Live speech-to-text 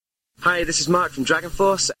Hi, this is Mark from Dragon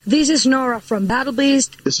Force. This is Nora from Battle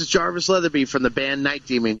Beast. This is Jarvis Leatherby from the band Night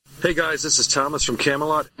Demon. Hey guys, this is Thomas from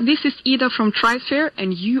Camelot. This is Ida from Trisphere,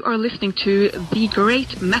 and you are listening to the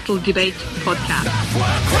Great Metal Debate podcast.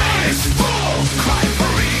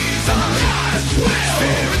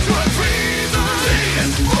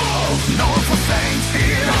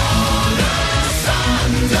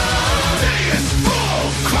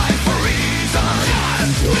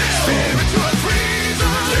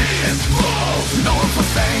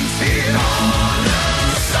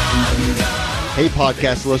 Hey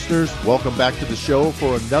podcast listeners, welcome back to the show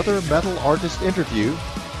for another metal artist interview.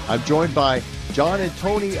 I'm joined by John and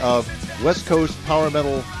Tony of West Coast power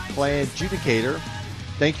metal clan Judicator.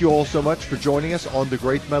 Thank you all so much for joining us on the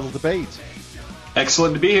Great Metal Debate.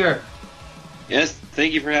 Excellent to be here. Yes,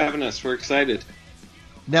 thank you for having us. We're excited.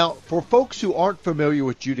 Now, for folks who aren't familiar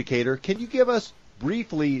with Judicator, can you give us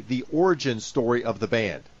briefly the origin story of the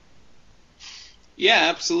band? Yeah,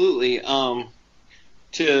 absolutely.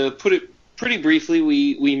 To put it pretty briefly,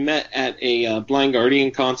 we met at a Blind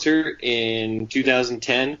Guardian concert in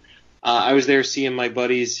 2010. I was there seeing my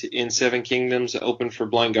buddies in Seven Kingdoms open for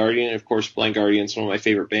Blind Guardian. Of course, Blind Guardian's one of my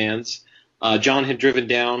favorite bands. John had driven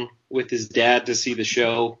down with his dad to see the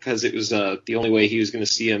show because it was the only way he was going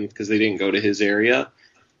to see him because they didn't go to his area.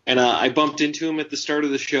 And I bumped into him at the start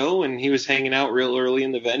of the show, and he was hanging out real early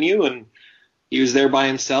in the venue, and he was there by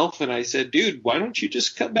himself. And I said, dude, why don't you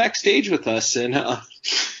just come backstage with us? And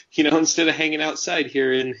instead of hanging outside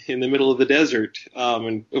here in the middle of the desert.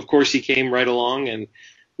 And, of course, he came right along, and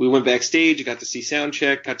we went backstage, got to see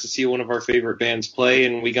Soundcheck, got to see one of our favorite bands play,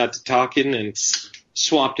 and we got to talking and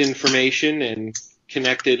swapped information and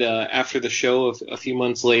connected after the show a few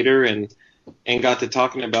months later and got to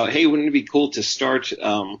talking about, hey, wouldn't it be cool to start,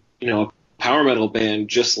 a power metal band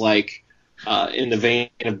just like in the vein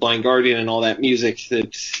of Blind Guardian and all that music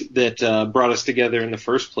that brought us together in the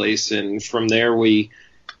first place. And from there, we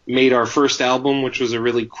made our first album, which was a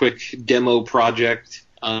really quick demo project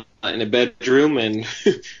in a bedroom, and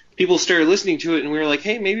people started listening to it, and we were like,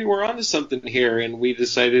 hey, maybe we're onto something here, and we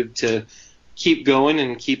decided to keep going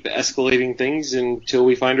and keep escalating things until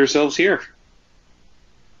we find ourselves here.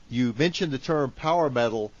 You mentioned the term power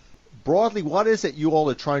metal. Broadly, what is it you all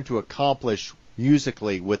are trying to accomplish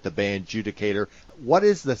musically with the band Judicator? What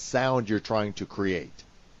is the sound you're trying to create?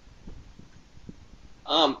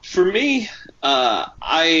 For me,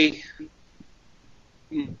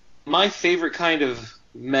 my favorite kind of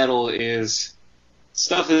metal is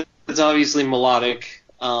stuff that's obviously melodic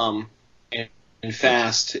and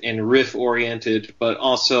fast and riff oriented, but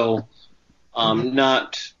also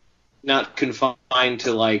not confined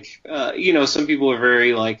to some people are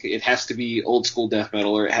very it has to be old school death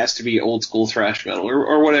metal or it has to be old school thrash metal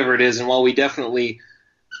or whatever it is. And while we definitely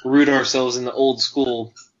root ourselves in the old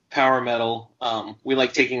school power metal, we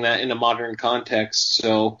like taking that in a modern context.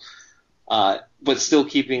 So, but still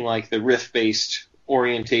keeping the riff based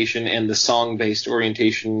orientation and the song based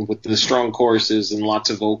orientation with the strong choruses and lots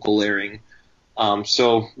of vocal layering.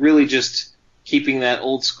 So really just keeping that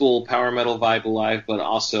old school power metal vibe alive, but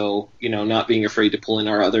also, not being afraid to pull in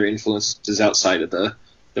our other influences outside of the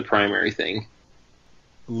primary thing.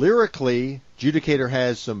 Lyrically, Judicator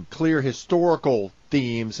has some clear historical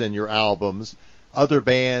themes in your albums. Other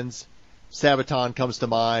bands, Sabaton comes to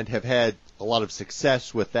mind, have had a lot of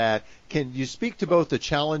success with that. Can you speak to both the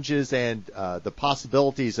challenges and the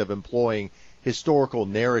possibilities of employing historical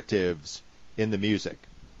narratives in the music?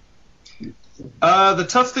 The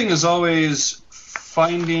tough thing is always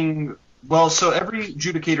finding... so every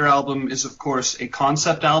Judicator album is, of course, a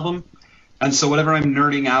concept album. And so whatever I'm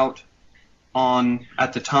nerding out on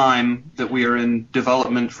at the time that we are in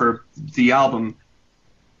development for the album,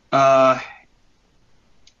 of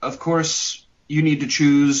course, you need to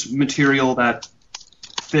choose material that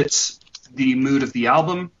fits the mood of the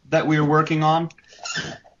album that we are working on.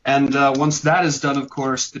 And once that is done, of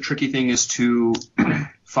course, the tricky thing is to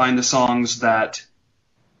find the songs that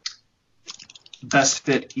best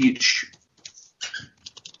fit each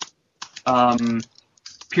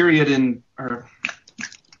period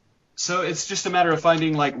so it's just a matter of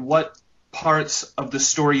finding what parts of the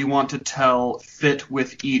story you want to tell fit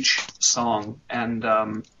with each song and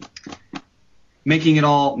making it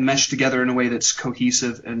all mesh together in a way that's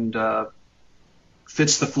cohesive and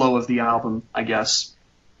fits the flow of the album, I guess.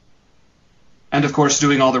 And, of course,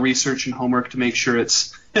 doing all the research and homework to make sure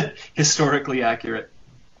it's historically accurate.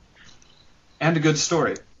 And a good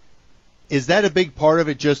story. Is that a big part of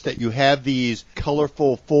it, just that you have these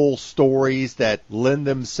colorful, full stories that lend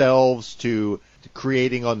themselves to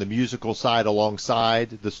creating on the musical side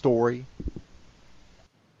alongside the story?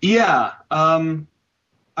 Yeah.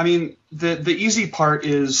 I mean, the easy part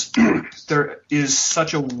is there is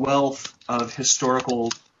such a wealth of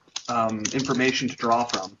historical information to draw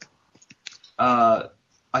from.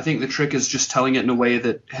 I think the trick is just telling it in a way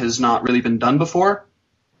that has not really been done before,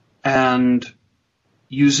 and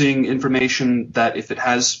using information that if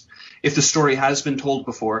the story has been told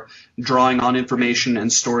before, drawing on information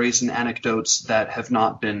and stories and anecdotes that have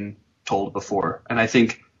not been told before. And I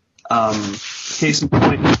think case in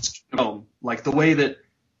point is Rome, like the way that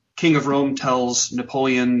King of Rome tells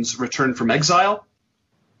Napoleon's return from exile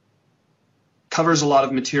covers a lot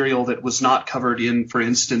of material that was not covered in, for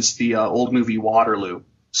instance, the old movie Waterloo.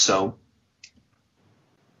 So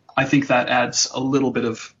I think that adds a little bit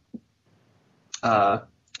of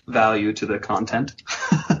value to the content.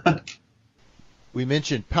 We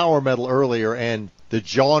mentioned power metal earlier, and the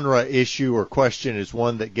genre issue or question is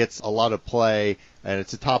one that gets a lot of play, and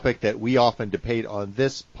it's a topic that we often debate on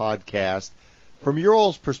this podcast. From your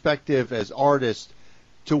all's perspective as artists,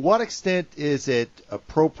 to what extent is it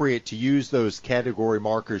appropriate to use those category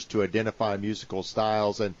markers to identify musical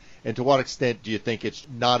styles, and to what extent do you think it's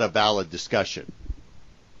not a valid discussion?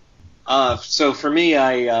 So for me,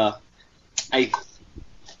 I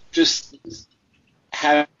just,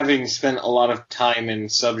 having spent a lot of time in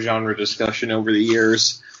subgenre discussion over the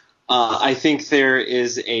years, I think there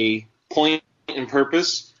is a point and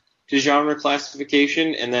purpose to genre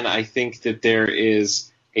classification, and then I think that there is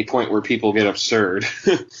a point where people get absurd.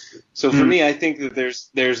 So for me, I think that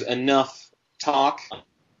there's enough talk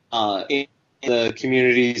in the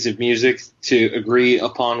communities of music to agree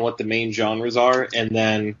upon what the main genres are, and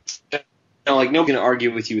then nobody's going to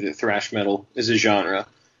argue with you that thrash metal is a genre,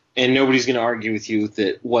 and nobody's going to argue with you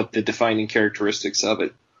that what the defining characteristics of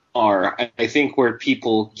it are. I think where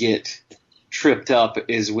people get tripped up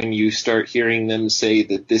is when you start hearing them say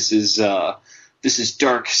that this is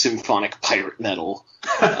dark symphonic pirate metal,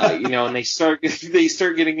 and they start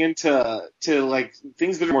getting into like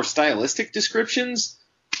things that are more stylistic descriptions.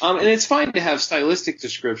 And it's fine to have stylistic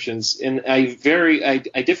descriptions, and I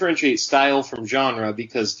differentiate style from genre,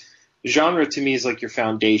 because genre to me is like your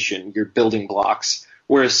foundation, your building blocks,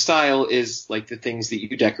 whereas style is like the things that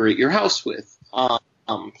you decorate your house with.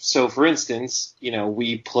 So for instance,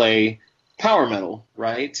 we play power metal,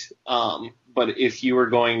 right? But if you were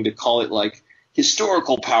going to call it like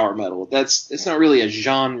historical power metal, it's not really a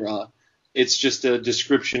genre. It's just a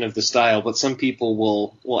description of the style. But some people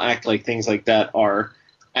will act like things like that are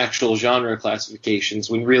actual genre classifications,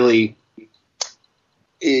 when really,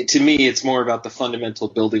 to me, it's more about the fundamental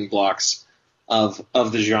building blocks of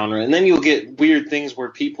the genre. And then you'll get weird things where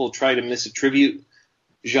people try to misattribute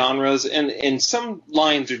genres, and some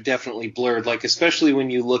lines are definitely blurred, like especially when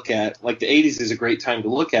you look at, like, the 80s is a great time to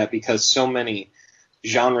look at, because so many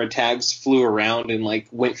genre tags flew around and like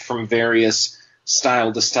went from various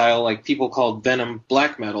style to style. Like, people called Venom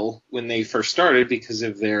black metal when they first started because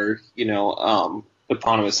of their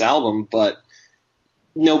eponymous album, but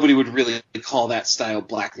nobody would really call that style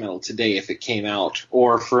black metal today if it came out.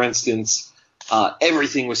 Or for instance,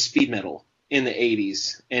 everything was speed metal in the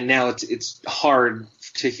 80s, and now it's hard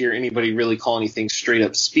to hear anybody really call anything straight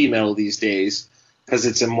up speed metal these days, because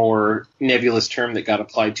it's a more nebulous term that got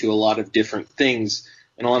applied to a lot of different things,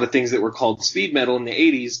 and a lot of things that were called speed metal in the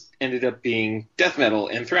 80s ended up being death metal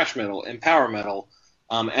and thrash metal and power metal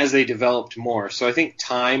as they developed more. So I think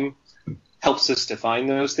time helps us define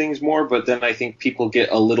those things more, but then I think people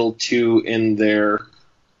get a little too in their,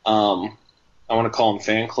 I want to call them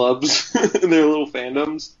fan clubs, their little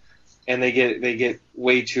fandoms, and they get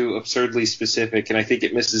way too absurdly specific, and I think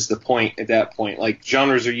it misses the point at that point. Like,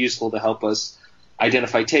 genres are useful to help us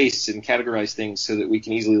identify tastes and categorize things so that we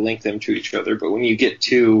can easily link them to each other, but when you get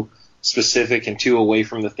too specific and too away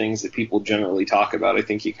from the things that people generally talk about, I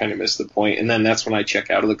think you kind of miss the point, and then that's when I check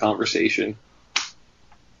out of the conversation.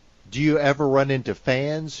 Do you ever run into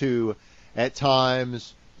fans who at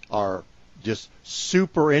times are just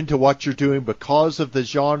super into what you're doing because of the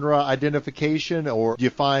genre identification, or do you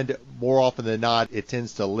find more often than not it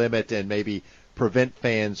tends to limit and maybe prevent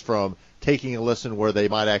fans from taking a listen where they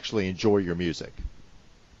might actually enjoy your music?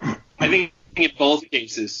 I think in both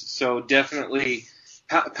cases. So definitely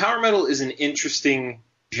power metal is an interesting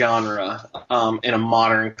genre in a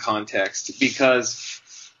modern context, because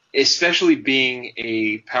especially being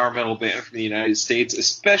a power metal band from the United States,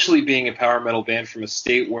 especially being a power metal band from a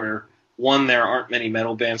state where, one, there aren't many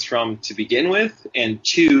metal bands from to begin with, and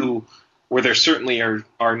two, where there certainly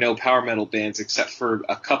are no power metal bands except for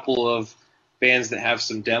a couple of bands that have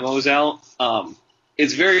some demos out.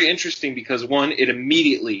 It's very interesting because, one, it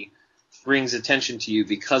immediately brings attention to you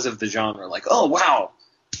because of the genre. Like, oh, wow,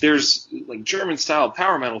 there's like German-style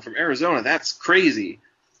power metal from Arizona. That's crazy.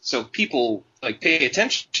 So people like pay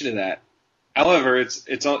attention to that. However,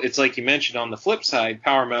 it's like you mentioned, on the flip side,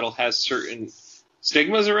 power metal has certain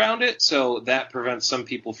stigmas around it, so that prevents some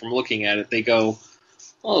people from looking at it. They go,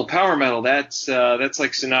 "Oh, power metal, that's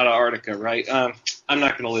like Sonata Arctica, right? I'm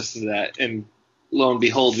not going to listen to that." And lo and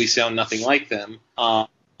behold, we sound nothing like them.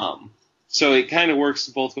 So it kind of works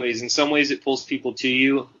both ways. In some ways, it pulls people to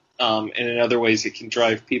you, and in other ways, it can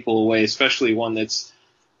drive people away. Especially one that's,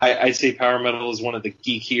 I'd say, power metal is one of the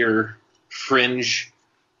geekier fringe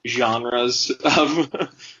genres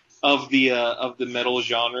of the metal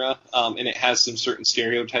genre, and it has some certain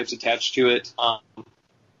stereotypes attached to it.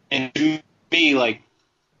 And to me, like,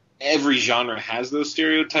 every genre has those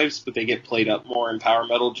stereotypes, but they get played up more in power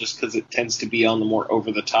metal just because it tends to be on the more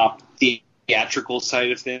over-the-top theatrical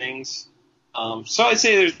side of things. So I'd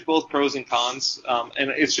say there's both pros and cons, and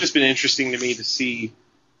it's just been interesting to me to see,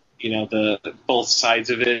 the both sides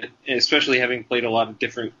of it, and especially having played a lot of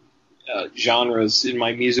different genres in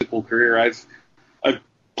my musical career. I've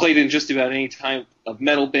played in just about any type of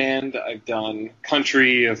metal band. I've done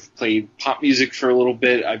country. I've played pop music for a little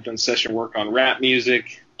bit. I've done session work on rap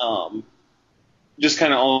music. Just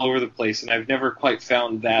kind of all over the place, and I've never quite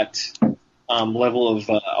found that level of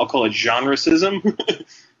I'll call it genrecism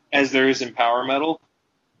as there is in power metal.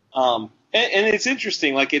 And it's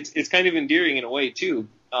interesting. Like it's kind of endearing in a way too.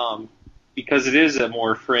 Because it is a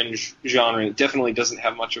more fringe genre. It definitely doesn't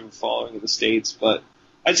have much of a following in the States, but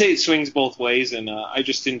I'd say it swings both ways, and I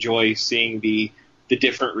just enjoy seeing the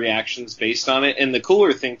different reactions based on it. And the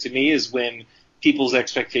cooler thing to me is when people's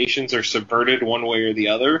expectations are subverted one way or the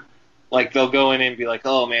other. Like, they'll go in and be like,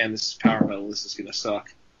 oh man, this is power metal, this is going to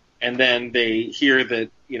suck. And then they hear that,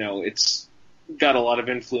 it's got a lot of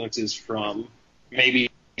influences from maybe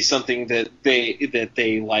something that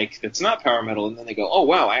they like that's not power metal, and then they go, oh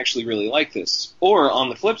wow, I actually really like this. Or on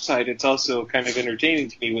the flip side, it's also kind of entertaining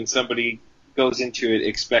to me when somebody goes into it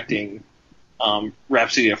expecting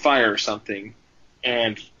Rhapsody of Fire or something,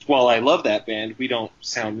 and while I love that band, we don't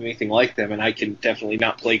sound anything like them, and I can definitely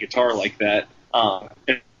not play guitar like that.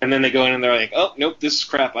 And then they go in and they're like, oh, nope, this is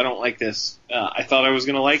crap, I don't like this. I thought I was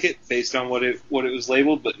going to like it based on what it was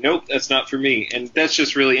labeled, but nope, that's not for me. And that's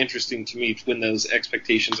just really interesting to me when those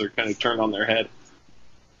expectations are kind of turned on their head.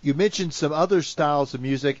 You mentioned some other styles of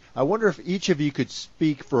music. I wonder if each of you could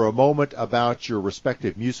speak for a moment about your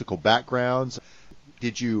respective musical backgrounds.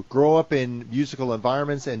 Did you grow up in musical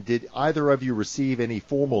environments, and did either of you receive any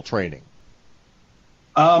formal training?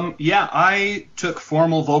 Yeah, I took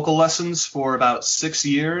formal vocal lessons for about 6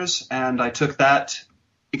 years, and I took that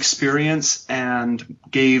experience and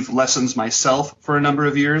gave lessons myself for a number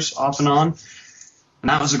of years, off and on. And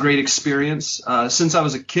that was a great experience. Since I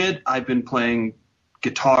was a kid, I've been playing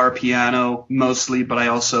guitar, piano mostly, but I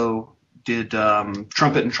also did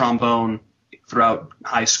trumpet and trombone throughout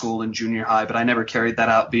high school and junior high, but I never carried that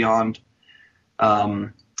out beyond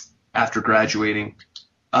after graduating.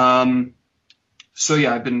 So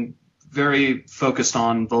yeah, I've been very focused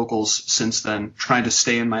on vocals since then, trying to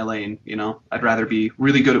stay in my lane. I'd rather be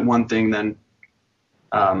really good at one thing than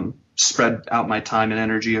spread out my time and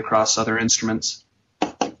energy across other instruments.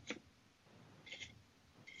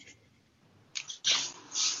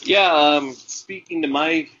 Yeah, speaking to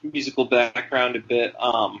my musical background a bit,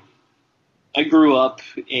 I grew up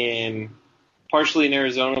partially in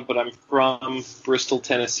Arizona, but I'm from Bristol,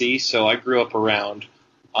 Tennessee, so I grew up around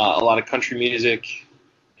a lot of country music,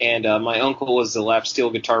 and my uncle was the lap steel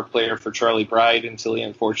guitar player for Charlie Bride until he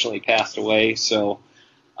unfortunately passed away. So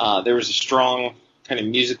there was a strong kind of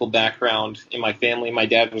musical background in my family. My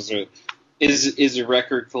dad is a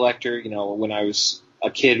record collector. When I was a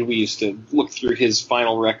kid, we used to look through his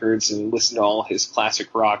vinyl records and listen to all his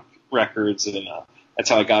classic rock records, and that's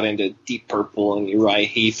how I got into Deep Purple and Uriah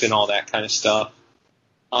Heep and all that kind of stuff.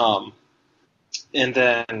 And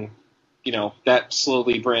then that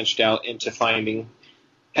slowly branched out into finding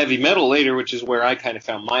heavy metal later, which is where I kind of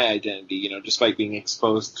found my identity, despite being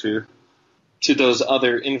exposed to those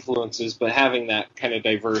other influences, but having that kind of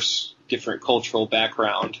diverse, different cultural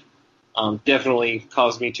background definitely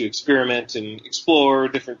caused me to experiment and explore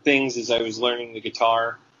different things as I was learning the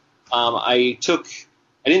guitar. I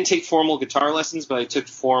didn't take formal guitar lessons, but I took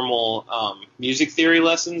formal music theory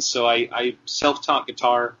lessons, so I self-taught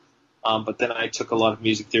guitar. But then I took a lot of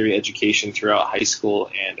music theory education throughout high school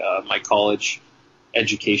and my college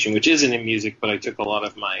education, which isn't in music, but I took a lot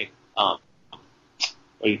of my,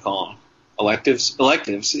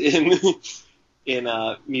 electives in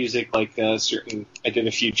music, like I did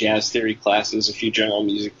a few jazz theory classes, a few general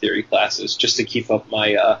music theory classes, just to keep up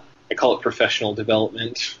my, I call it professional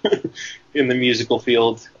development in the musical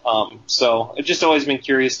field. So I've just always been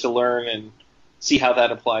curious to learn and see how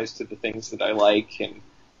that applies to the things that I like, and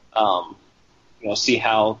see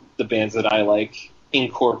how the bands that I like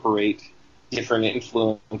incorporate different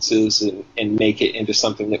influences and make it into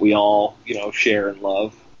something that we all share and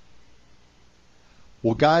love.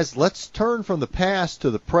 Well, guys, let's turn from the past to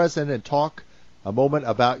the present and talk a moment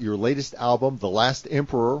about your latest album, The Last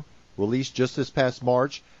Emperor, released just this past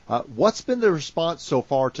March. What's been the response so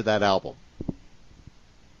far to that album?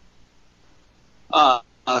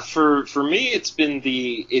 For me, it's been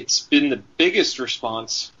the biggest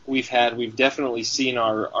response we've had. We've definitely seen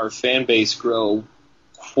our fan base grow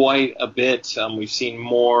quite a bit. We've seen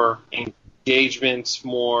more engagement,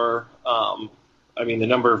 more. The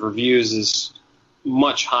number of reviews is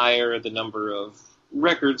much higher. The number of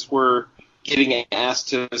records we're getting asked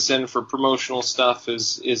to send for promotional stuff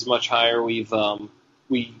is much higher. We've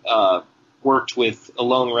worked with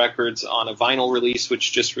Alone Records on a vinyl release,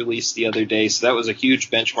 which just released the other day. So that was a huge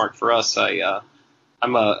benchmark for us.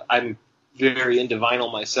 I'm very into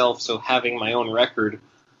vinyl myself, so having my own record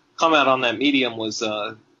come out on that medium was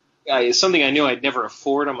something I knew I'd never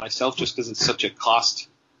afford on myself, just because it's such a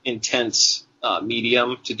cost-intense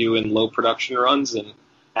medium to do in low production runs, and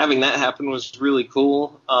having that happen was really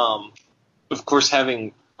cool. Of course,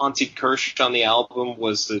 having Auntie Kirsch on the album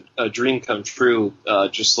was a dream come true.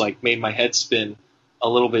 Just like made my head spin a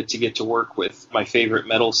little bit to get to work with my favorite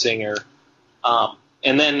metal singer.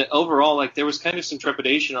 And then overall, there was kind of some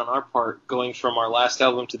trepidation on our part going from our last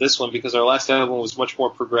album to this one, because our last album was much more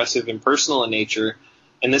progressive and personal in nature,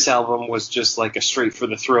 and this album was just like a straight for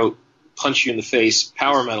the throat, punch you in the face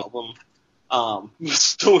power metal album.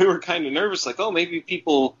 So we were kind of nervous, maybe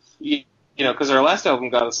people, because our last album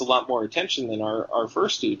got us a lot more attention than our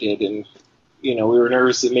first two did, and we were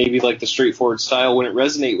nervous that maybe the straightforward style wouldn't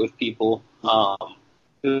resonate with people.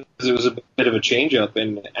 It was a bit of a change up,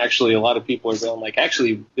 and actually a lot of people are going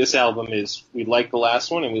actually this album we like the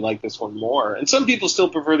last one and we like this one more. And some people still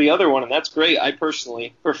prefer the other one, and that's great. I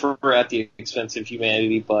personally prefer At the Expense of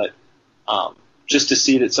Humanity, but just to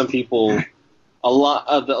see that some people, a lot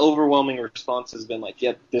of the overwhelming response has been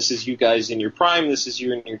yep, this is you guys in your prime, this is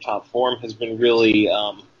you in your top form, has been really,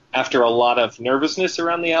 after a lot of nervousness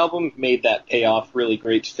around the album, made that pay off really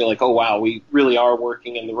great to feel oh wow, we really are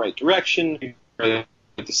working in the right direction.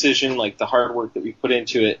 Decision, the hard work that we put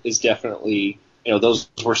into it is definitely, those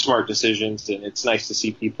were smart decisions, and it's nice to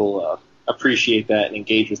see people appreciate that and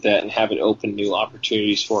engage with that and have it open new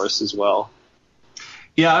opportunities for us as well.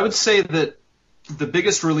 Yeah, I would say that the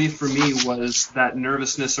biggest relief for me was that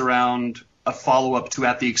nervousness around a follow-up to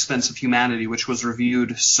At the Expense of Humanity, which was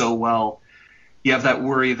reviewed so well. You have that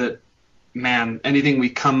worry that, man, anything we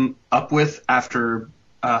come up with after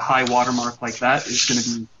a high watermark like that is going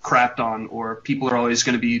to be crapped on, or people are always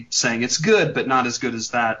going to be saying it's good, but not as good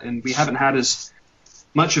as that. And we haven't had as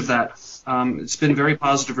much of that. It's been a very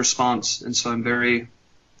positive response, and so I'm very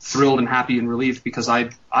thrilled and happy and relieved, because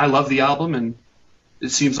I love the album, and it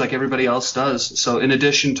seems like everybody else does. So in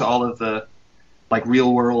addition to all of the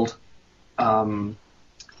real world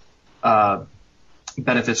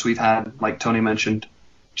benefits we've had, like Tony mentioned,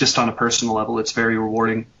 just on a personal level, it's very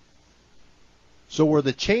rewarding. So were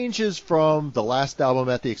the changes from the last album,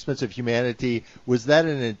 At the Expense of Humanity, was that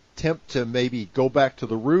an attempt to maybe go back to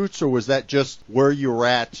the roots, or was that just where you were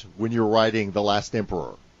at when you were writing The Last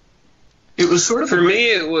Emperor? It was sort of... For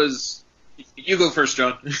me, it was... You go first,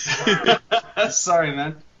 John. Sorry,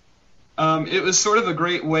 man. It was sort of a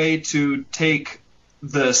great way to take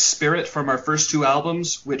the spirit from our first two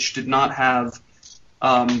albums, which did not have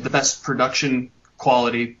the best production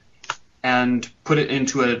quality, and put it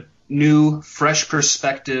into a new, fresh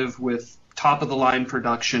perspective with top-of-the-line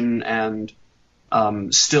production and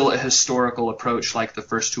still a historical approach like the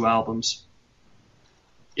first two albums.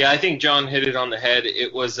 Yeah, I think John hit it on the head.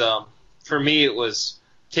 It was, for me, it was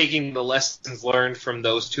taking the lessons learned from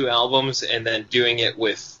those two albums and then doing it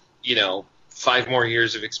with, 5 more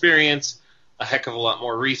years of experience, a heck of a lot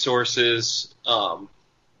more resources,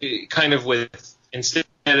 kind of with, instead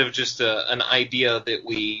of just an idea that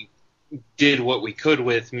we did what we could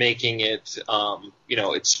with, making it,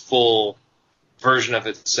 its full version of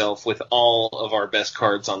itself with all of our best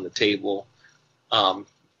cards on the table,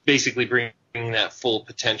 basically bringing that full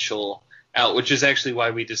potential out, which is actually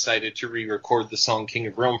why we decided to re-record the song King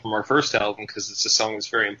of Rome from our first album, because it's a song that's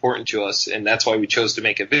very important to us, and that's why we chose to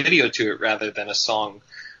make a video to it rather than a song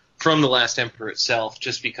from The Last Emperor itself,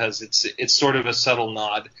 just because it's sort of a subtle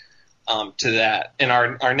nod to that. And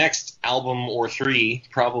our next album or 3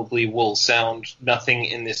 probably will sound nothing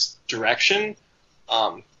in this direction,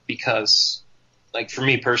 because, for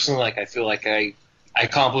me personally, I feel like I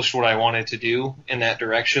accomplished what I wanted to do in that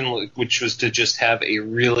direction, which was to just have a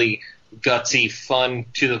really gutsy, fun,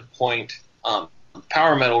 to the point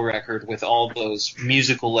power metal record with all those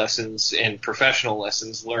musical lessons and professional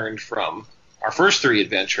lessons learned from our first three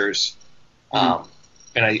adventures. And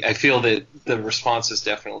I feel that the response has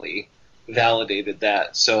definitely validated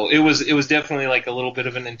that. So it was definitely like a little bit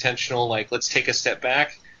of an intentional, like, let's take a step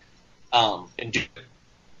back and do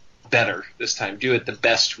it better this time. Do it the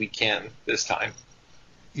best we can this time.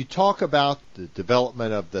 You talk about the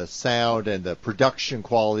development of the sound and the production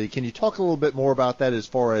quality. Can you talk a little bit more about that as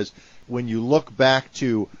far as when you look back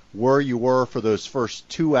to where you were for those first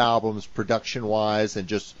two albums production-wise and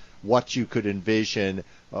just what you could envision?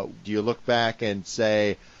 Do you look back and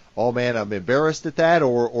say, oh, man, I'm embarrassed at that,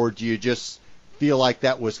 or do you just feel like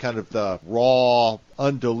that was kind of the raw,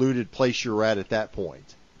 undiluted place you were at that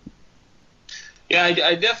point? Yeah,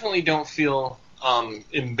 I definitely don't feel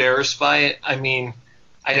embarrassed by it. I mean,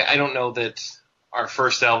 I don't know that our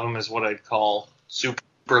first album is what I'd call super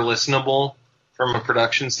listenable from a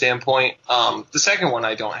production standpoint. The second one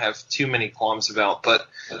I don't have too many qualms about, but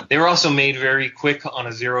they were also made very quick on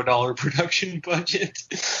a $0 production budget.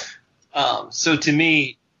 So to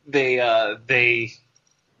me, they're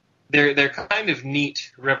kind of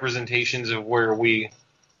neat representations of where we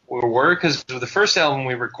were, because the first album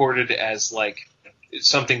we recorded as like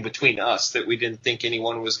something between us that we didn't think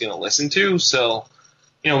anyone was going to listen to. So,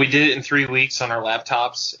 we did it in 3 weeks on our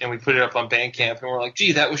laptops, and we put it up on Bandcamp, and we're like,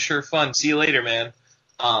 gee, that was sure fun. See you later, man.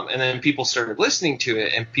 And then people started listening to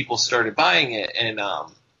it, and people started buying it, and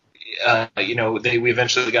we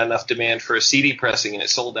eventually got enough demand for a CD pressing, and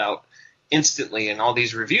it sold out instantly, and all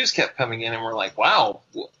these reviews kept coming in, and we're like, wow,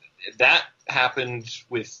 that happened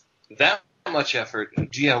with that much effort.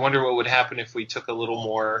 Gee, I wonder what would happen if we took a little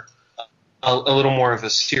more of a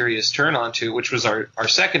serious turn onto it, which was our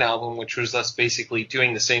second album, which was us basically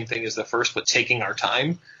doing the same thing as the first, but taking our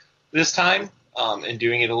time this time and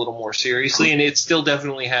doing it a little more seriously. And it still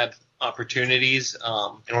definitely had opportunities.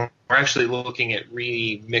 And we're actually looking at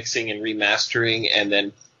remixing and remastering and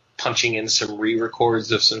then punching in some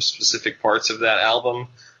re-records of some specific parts of that album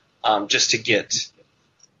just to get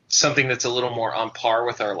something that's a little more on par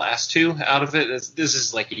with our last two out of it. This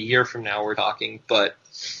is like a year from now we're talking, but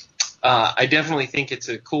I definitely think it's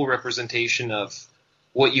a cool representation of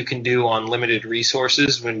what you can do on limited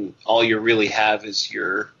resources when all you really have is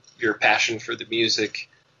your passion for the music.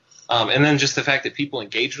 And then just the fact that people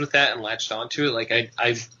engaged with that and latched onto it. Like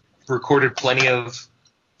I've recorded plenty of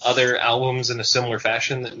other albums in a similar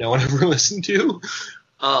fashion that no one ever listened to.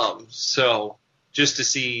 So just to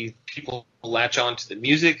see people latch onto the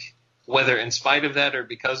music, whether in spite of that or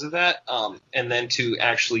because of that, and then to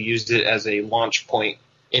actually use it as a launch point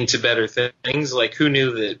into better things. Like, who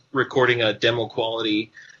knew that recording a demo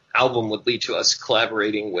quality album would lead to us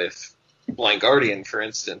collaborating with Blind Guardian, for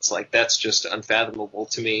instance? Like, that's just unfathomable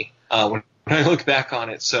to me when I look back on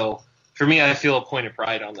it. So for me, I feel a point of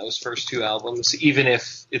pride on those first two albums, even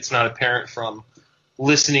if it's not apparent from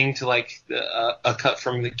listening to like a cut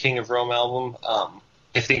from the King of Rome album.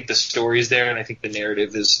 I think the story's there, and I think the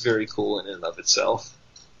narrative is very cool in and of itself.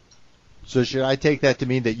 So should I take that to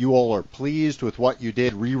mean that you all are pleased with what you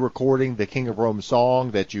did re-recording the King of Rome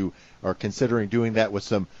song, that you are considering doing that with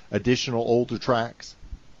some additional older tracks?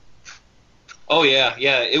 Oh, yeah.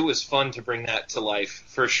 It was fun to bring that to life,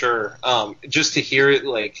 for sure. Just to hear it,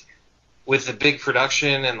 like, with the big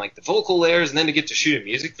production and, like, the vocal layers, and then to get to shoot a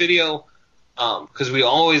music video, because we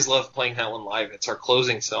always love playing that one live. It's our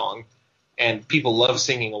closing song, and people love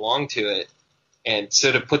singing along to it. And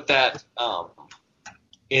so to put that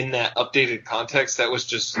in that updated context, that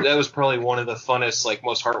was probably one of the funnest, like,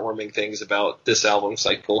 most heartwarming things about this album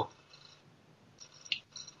cycle.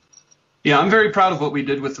 Yeah, I'm very proud of what we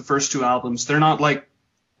did with the first two albums. They're not like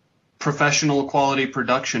professional quality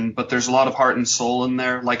production, but there's a lot of heart and soul in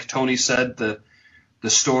there. Like Tony said, the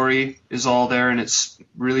story is all there, and it's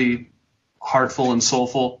really heartful and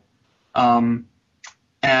soulful. And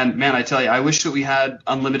man, I tell you, I wish that we had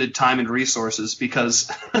unlimited time and resources, because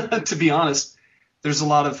to be honest,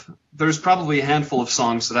 there's probably a handful of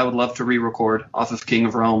songs that I would love to re-record off of King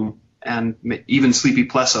of Rome and even Sleepy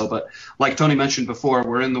Plesso. But like Tony mentioned before,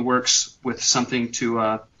 we're in the works with something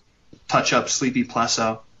to touch up Sleepy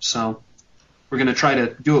Plesso. So we're going to try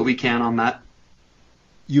to do what we can on that.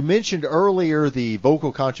 You mentioned earlier the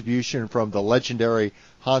vocal contribution from the legendary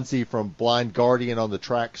Hansi from Blind Guardian on the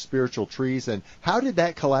track Spiritual Trees, and how did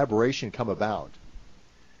that collaboration come about?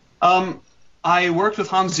 I worked with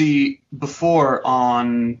Hansi before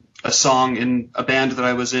on a song in a band that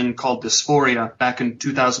I was in called Dysphoria back in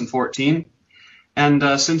 2014.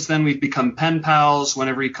 And since then, we've become pen pals.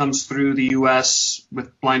 Whenever he comes through the U.S.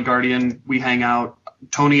 with Blind Guardian, we hang out.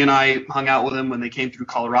 Tony and I hung out with him when they came through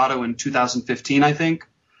Colorado in 2015, I think.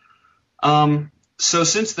 So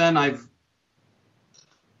since then, I've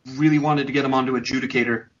really wanted to get him onto a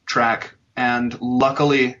Judicator track, and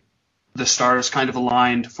luckily the stars kind of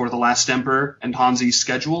aligned for The Last Emperor and Hansi's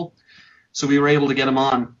schedule, so we were able to get him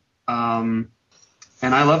on.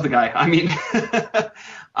 And I love the guy. I mean,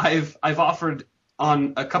 I've offered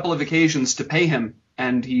on a couple of occasions to pay him,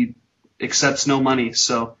 and he accepts no money,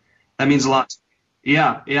 so that means a lot.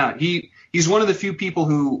 Yeah. He's one of the few people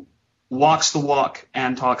who walks the walk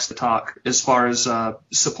and talks the talk as far as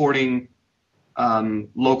supporting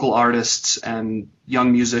local artists and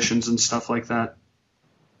young musicians and stuff like that.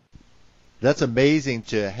 That's amazing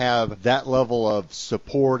to have that level of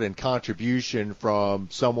support and contribution from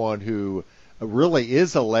someone who really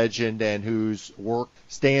is a legend and whose work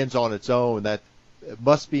stands on its own. That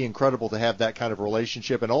must be incredible to have that kind of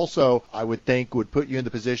relationship, and also I would think would put you in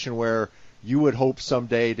the position where you would hope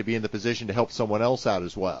someday to be in the position to help someone else out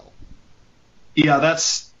as well. Yeah,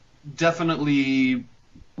 that's definitely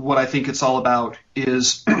what I think it's all about,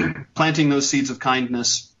 is planting those seeds of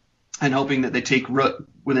kindness and hoping that they take root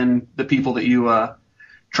within the people that you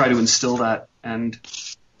try to instill that, and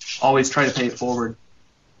always try to pay it forward.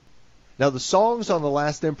 Now, the songs on The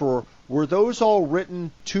Last Emperor, were those all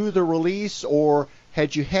written to the release, or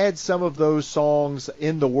had you had some of those songs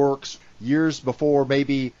in the works years before,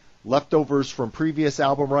 maybe leftovers from previous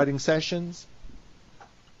album writing sessions?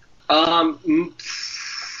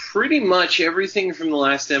 Pretty much everything from The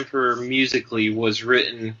Last Emperor musically was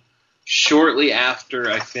written shortly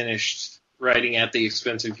after I finished writing At the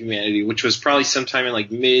Expense of Humanity, which was probably sometime in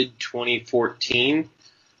like mid-2014.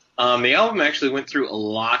 The album actually went through a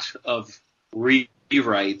lot of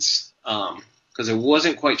rewrites because I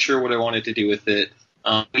wasn't quite sure what I wanted to do with it.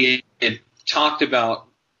 We had talked about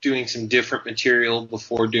doing some different material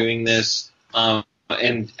before doing this,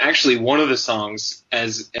 and actually one of the songs,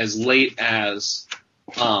 as late as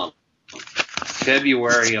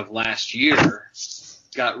February of last year,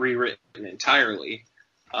 got rewritten entirely.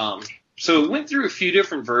 So it went through a few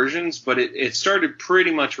different versions, but it started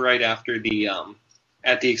pretty much right after the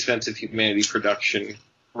At the Expense of Humanity production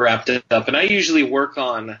wrapped up. And I usually work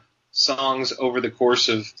on songs over the course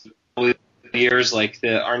of years. Like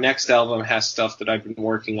our next album has stuff that I've been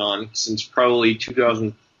working on since probably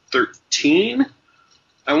 2013,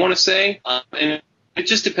 I want to say. And it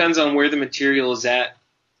just depends on where the material is at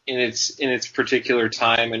in its particular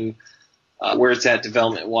time, and where it's at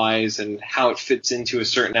development wise, and how it fits into a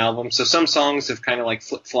certain album. So some songs have kind of like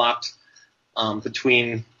flip-flopped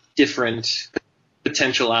between different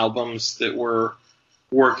potential albums that we're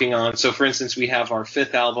working on. So for instance, we have our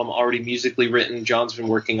 5th album already musically written. John's been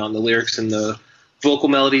working on the lyrics and the vocal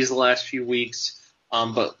melodies the last few weeks.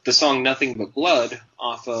 But the song Nothing But Blood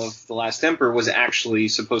off of The Last Emperor was actually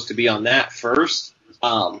supposed to be on that first.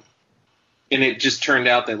 And it just turned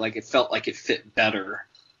out that like it felt like it fit better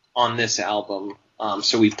on this album.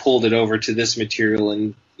 So we pulled it over to this material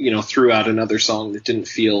and, threw out another song that didn't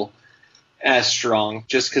feel as strong,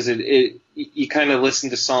 just because you kind of listen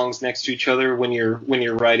to songs next to each other when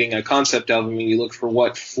you're writing a concept album, and you look for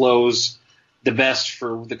what flows the best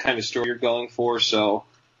for the kind of story you're going for. So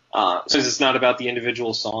since it's not about the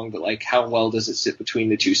individual song, but like how well does it sit between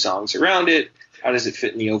the two songs around it? How does it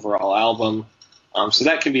fit in the overall album? So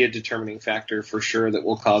that can be a determining factor for sure that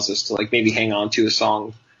will cause us to like maybe hang on to a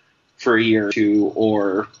song for a year or two,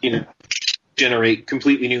 or generate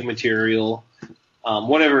completely new material.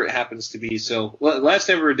 Whatever it happens to be. So Last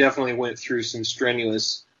Emperor definitely went through some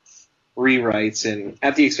strenuous rewrites, and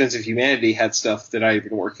At the Expense of Humanity had stuff that I've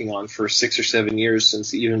been working on for 6 or 7 years,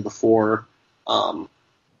 since even before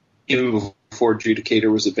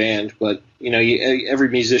Judicator was a band. But every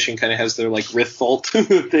musician kind of has their like riff vault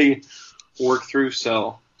that they work through,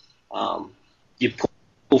 so you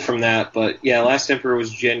pull from that. But yeah, Last Emperor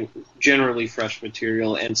was generally fresh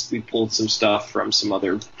material, and we pulled some stuff from some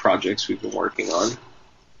other projects we've been working on.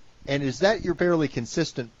 And is that your fairly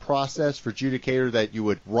consistent process for Judicator, that you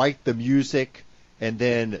would write the music and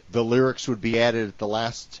then the lyrics would be added at the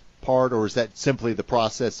last part, or is that simply the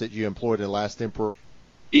process that you employed in Last Emperor?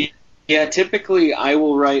 Yeah, typically I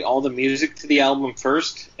will write all the music to the album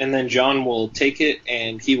first, and then John will take it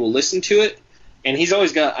and he will listen to it. And he's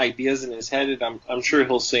always got ideas in his head, and I'm sure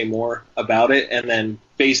he'll say more about it. And then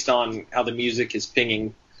based on how the music is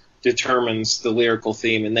pinging, determines the lyrical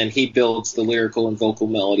theme, and then he builds the lyrical and vocal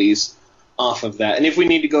melodies off of that. And if we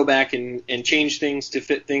need to go back and change things to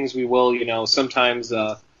fit things, we will. Sometimes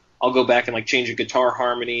I'll go back and like change a guitar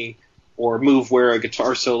harmony, or move where a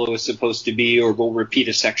guitar solo is supposed to be, or we'll repeat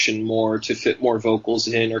a section more to fit more vocals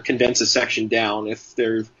in, or condense a section down if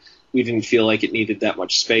we didn't feel like it needed that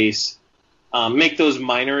much space. Make those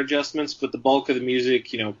minor adjustments, but the bulk of the music,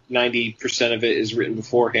 90% of it is written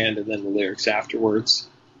beforehand and then the lyrics afterwards.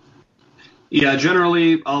 Yeah,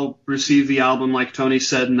 generally I'll receive the album, like Tony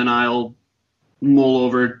said, and then I'll mull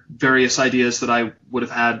over various ideas that I would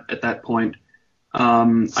have had at that point.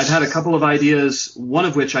 I've had a couple of ideas, one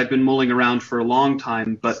of which I'd been mulling around for a long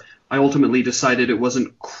time, but I ultimately decided it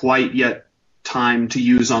wasn't quite yet time to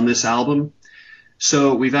use on this album.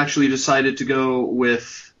 So we've actually decided to go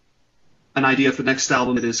with an idea for the next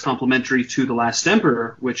album that is complementary to The Last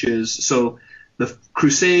Emperor, which is, so the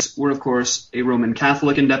Crusades were, of course, a Roman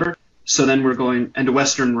Catholic endeavor. So then we're going, and a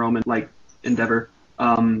Western Roman-like endeavor,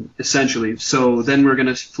 essentially. So then we're going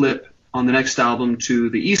to flip on the next album to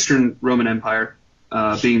the Eastern Roman Empire,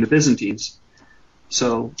 being the Byzantines.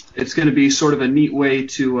 So it's going to be sort of a neat way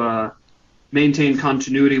to maintain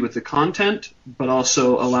continuity with the content, but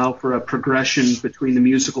also allow for a progression between the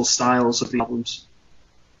musical styles of the albums.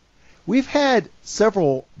 We've had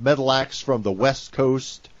several metal acts from the West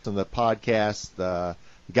Coast on the podcast. The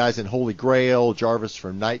guys in Holy Grail, Jarvis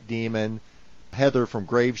from Night Demon, Heather from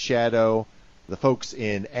Grave Shadow, the folks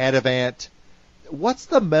in Adavant. What's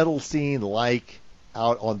the metal scene like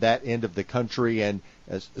out on that end of the country, and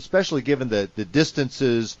especially given the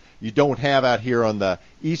distances you don't have out here on the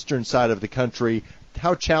eastern side of the country,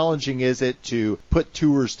 how challenging is it to put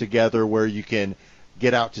tours together where you can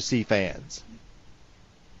get out to see fans?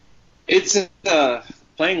 It's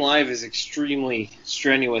playing live is extremely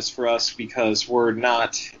strenuous for us because we're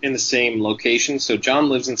not in the same location. So John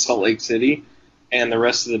lives in Salt Lake City, and the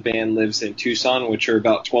rest of the band lives in Tucson, which are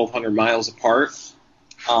about 1,200 miles apart.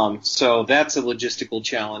 So that's a logistical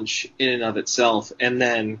challenge in and of itself. And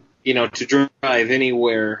then, to drive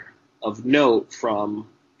anywhere of note from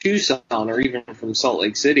Tucson or even from Salt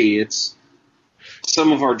Lake City, it's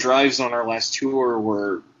some of our drives on our last tour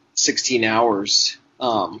were 16 hours.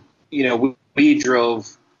 We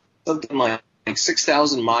drove something like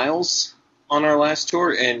 6,000 miles on our last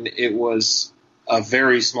tour, and it was a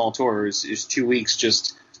very small tour. It was 2 weeks,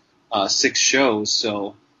 just 6 shows,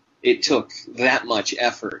 so it took that much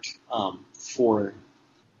effort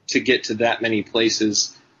to get to that many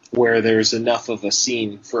places where there's enough of a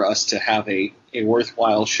scene for us to have a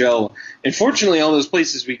worthwhile show. And fortunately, all those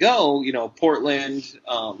places we go, Portland,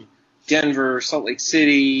 Denver, Salt Lake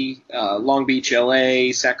City, Long Beach,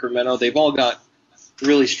 LA, Sacramento, they've all got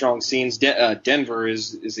really strong scenes. Denver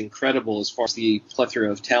is incredible as far as the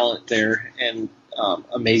plethora of talent there and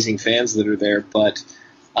amazing fans that are there, but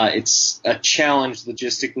it's a challenge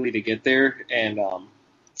logistically to get there and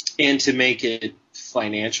to make it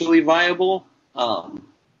financially viable. And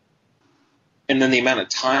then the amount of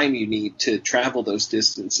time you need to travel those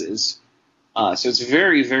distances. So it's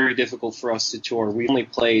very, very difficult for us to tour. We only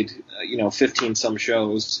played, 15 some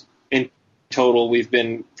shows in total. We've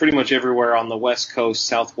been pretty much everywhere on the West Coast,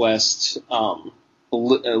 Southwest, a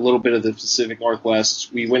little bit of the Pacific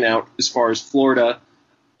Northwest. We went out as far as Florida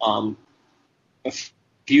a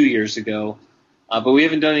few years ago, but we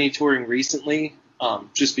haven't done any touring recently,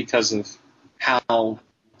 just because of how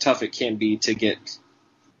tough it can be to get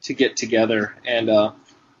together. And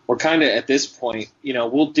we're kind of at this point,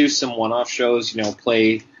 we'll do some one-off shows,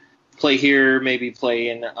 play here, maybe play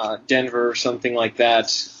in Denver or something like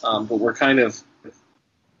that. But we're kind of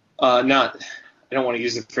not, I don't want to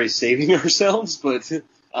use the phrase saving ourselves, but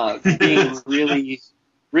being really,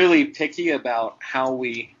 really picky about how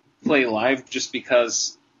we play live, just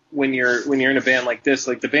because when you're in a band like this,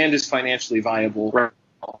 like the band is financially viable right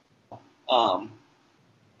now,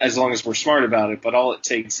 as long as we're smart about it. But all it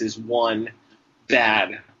takes is one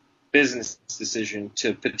bad business decision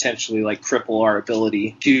to potentially cripple our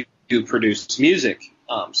ability to produce music.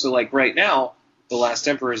 So right now, The Last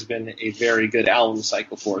Emperor has been a very good album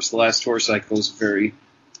cycle for us. The last tour cycle is very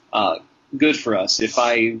good for us. If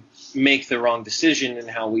I make the wrong decision in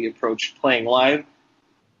how we approach playing live,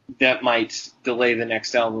 that might delay the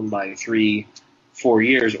next album by 3-4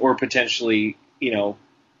 years, or potentially,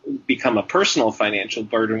 become a personal financial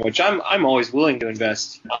burden, which I'm always willing to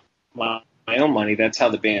invest my own money. That's how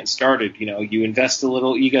the band started. You invest a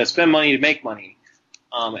little, you got to spend money to make money.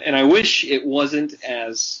 And I wish it wasn't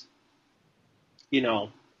as,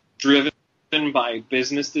 driven by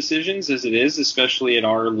business decisions as it is, especially at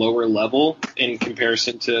our lower level in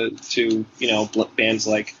comparison to bands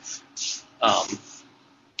like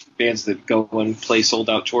bands that go and play sold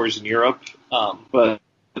out tours in Europe. But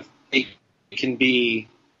it can be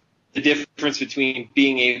the difference between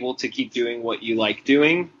being able to keep doing what you like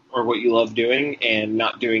doing or what you love doing and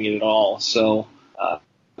not doing it at all. So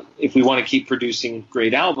if we want to keep producing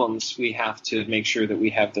great albums, we have to make sure that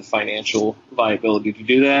we have the financial viability to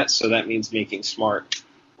do that. So that means making smart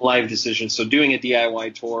live decisions. So doing a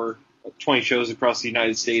DIY tour, 20 shows across the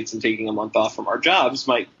United States and taking a month off from our jobs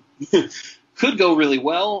could go really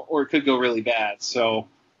well or it could go really bad. So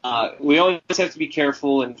we always have to be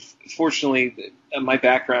careful. And fortunately, my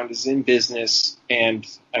background is in business and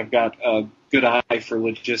I've got a good eye for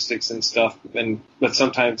logistics and stuff. But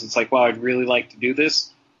sometimes it's like, wow, I'd really like to do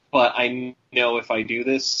this, but I know if I do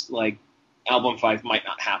this, like album 5 might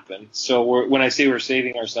not happen. So when I say we're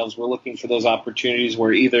saving ourselves, we're looking for those opportunities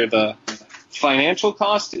where either the financial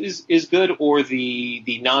cost is good or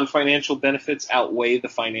the non-financial benefits outweigh the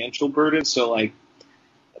financial burden. So like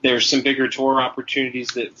there's some bigger tour opportunities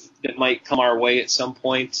that might come our way at some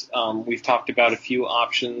point. We've talked about a few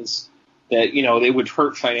options that, they would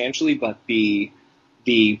hurt financially, but the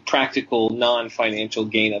practical non-financial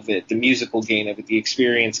gain of it, the musical gain of it, the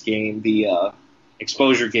experience gain, the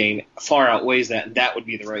exposure gain far outweighs that, and that would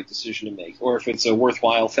be the right decision to make. Or if it's a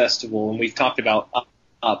worthwhile festival, and we've talked about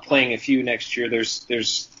playing a few next year,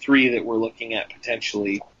 there's 3 that we're looking at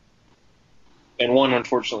potentially, and one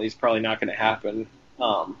unfortunately is probably not going to happen.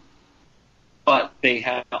 But they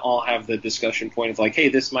all have the discussion point of like, hey,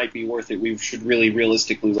 this might be worth it. We should really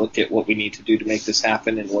realistically look at what we need to do to make this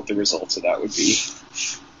happen and what the results of that would be.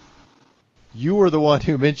 You were the one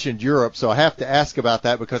who mentioned Europe, so I have to ask about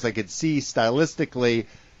that because I could see stylistically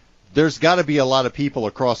there's got to be a lot of people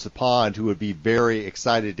across the pond who would be very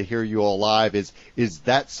excited to hear you all live. Is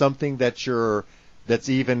that something that's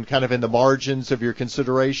even kind of in the margins of your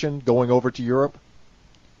consideration going over to Europe?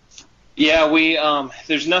 Yeah, we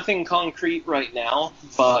there's nothing concrete right now,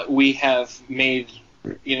 but we have made,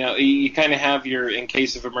 you kind of have your in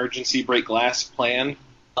case of emergency break glass plan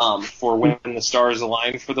for when the stars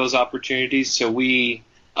align for those opportunities. So we,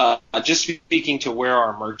 just speaking to where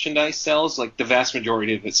our merchandise sells, like the vast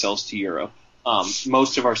majority of it sells to Europe.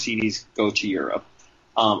 Most of our CDs go to Europe.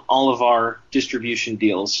 All of our distribution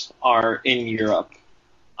deals are in Europe.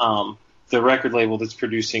 The record label that's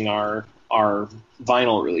producing our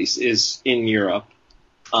vinyl release is in Europe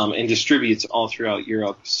and distributes all throughout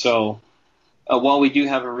Europe. So while we do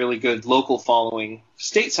have a really good local following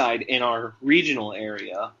stateside in our regional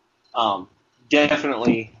area,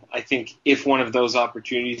 definitely I think if one of those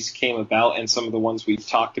opportunities came about and some of the ones we've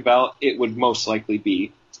talked about, it would most likely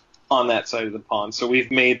be on that side of the pond. So we've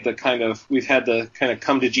had the kind of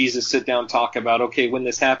come to Jesus, sit down, talk about, okay, when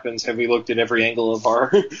this happens, have we looked at every angle of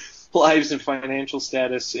our lives and financial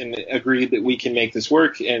status and agreed that we can make this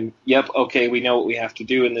work? And yep, okay, we know what we have to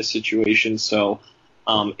do in this situation. So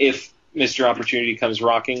if Mr. Opportunity comes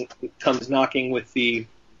knocking with the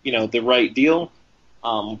right deal,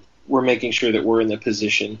 we're making sure that we're in the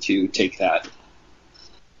position to take that.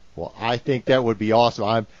 Well, I think that would be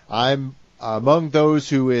awesome. I'm among those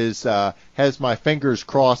who has my fingers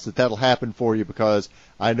crossed that that'll happen for you, because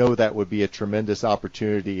I know that would be a tremendous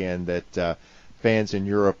opportunity and that fans in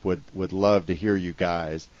Europe would love to hear you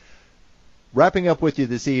guys. Wrapping up with you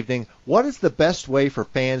this evening, what is the best way for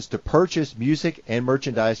fans to purchase music and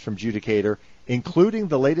merchandise from Judicator, including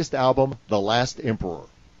the latest album, The Last Emperor?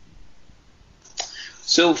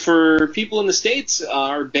 So for people in the States,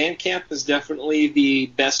 our Bandcamp is definitely the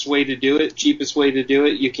best way to do it, cheapest way to do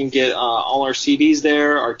it. You can get all our CDs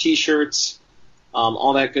there, our T-shirts,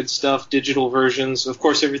 all that good stuff, digital versions. Of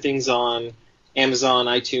course, everything's on Amazon,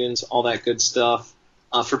 iTunes, all that good stuff.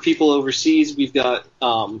 For people overseas, we've got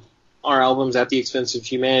our albums At the Expense of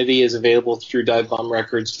Humanity is available through Dive Bomb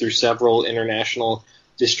Records through several international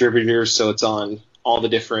distributors, so it's on all the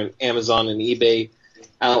different Amazon and eBay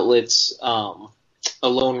outlets.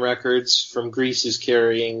 Alone Records from Greece is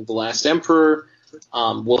carrying The Last Emperor.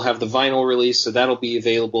 We'll have the vinyl release, so that'll be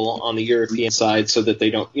available on the European side, so that they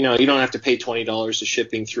don't, you don't have to pay $20 of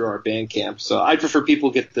shipping through our Bandcamp. So I prefer people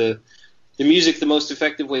get the music the most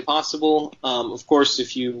effective way possible. Of course,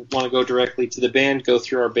 if you want to go directly to the band, go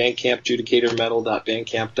through our Bandcamp,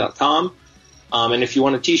 judicatormetal.bandcamp.com. And if you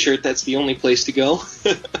want a T-shirt, that's the only place to go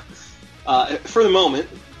for the moment.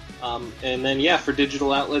 And then, for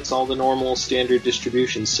digital outlets, all the normal standard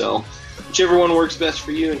distributions. So whichever one works best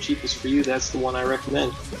for you and cheapest for you, that's the one I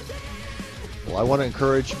recommend. Well, I want to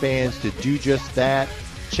encourage fans to do just that.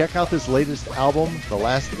 Check out this latest album, The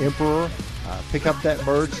Last Emperor. Pick up that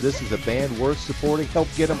merch. This is a band worth supporting. Help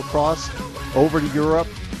get them across over to Europe.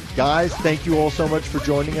 Guys, thank you all so much for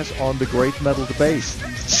joining us on The Great Metal Debate.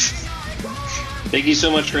 Thank you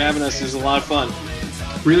so much for having us. It was a lot of fun.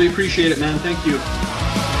 Really appreciate it, man. Thank you.